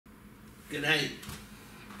G'day.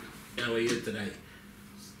 How are you today?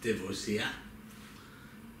 Stevos here.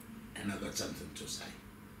 And I got something to say.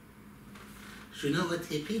 So you know what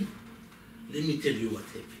happened? Let me tell you what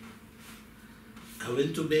happened. I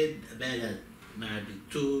went to bed about maybe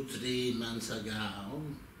 2-3 months ago,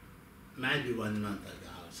 maybe 1 month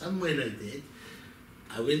ago, somewhere like that.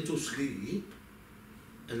 I went to sleep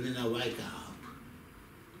and then I wake up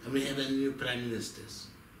and we have a new Prime Minister.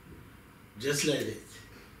 Just like that.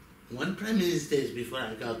 One Prime Minister is before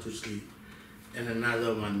I go to sleep and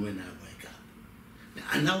another one when I wake up. Now,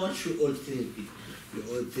 I know what you're all thinking.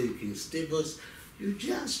 You're all thinking, Stevos, you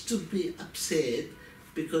just to be upset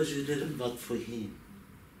because you didn't vote for him.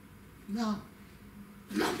 No,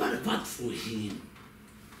 nobody vote for him.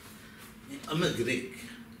 I'm a Greek,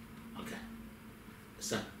 okay.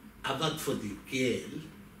 So I vote for the girl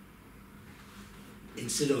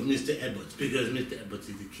instead of Mr. Abbott because Mr. Abbott is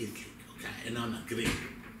a Catholic, okay, and I'm a Greek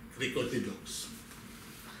Orthodox.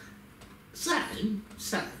 Same,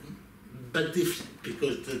 but different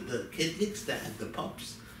because the Catholics, they have the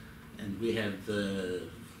Pops and we have the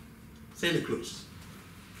Santa Claus.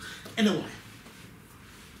 Anyway,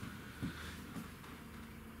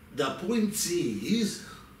 the point is,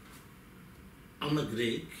 I'm a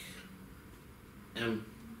Greek, and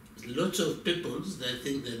lots of people, they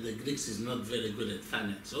think that the Greeks is not very good at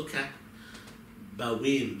finance. Okay, but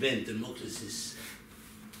we invent democracies.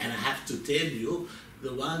 And I have to tell you,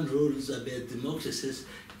 the one rules about democracies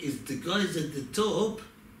is the guys at the top,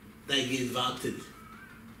 they get voted.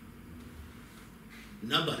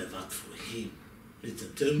 Nobody vote for him. It's a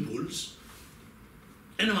Turnbulls.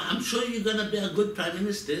 Anyway, I'm sure you're going to be a good Prime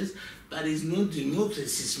Minister, but it's not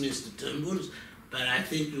democracies, Mr. Turnbulls, but I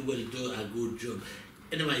think you will do a good job.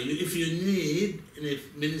 Anyway, if you need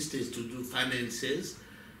ministers to do finances,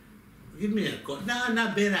 give me a call.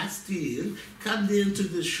 No, better still, come down to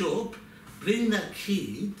the shop, bring the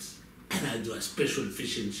kids, and I do a special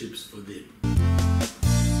fish and chips for them.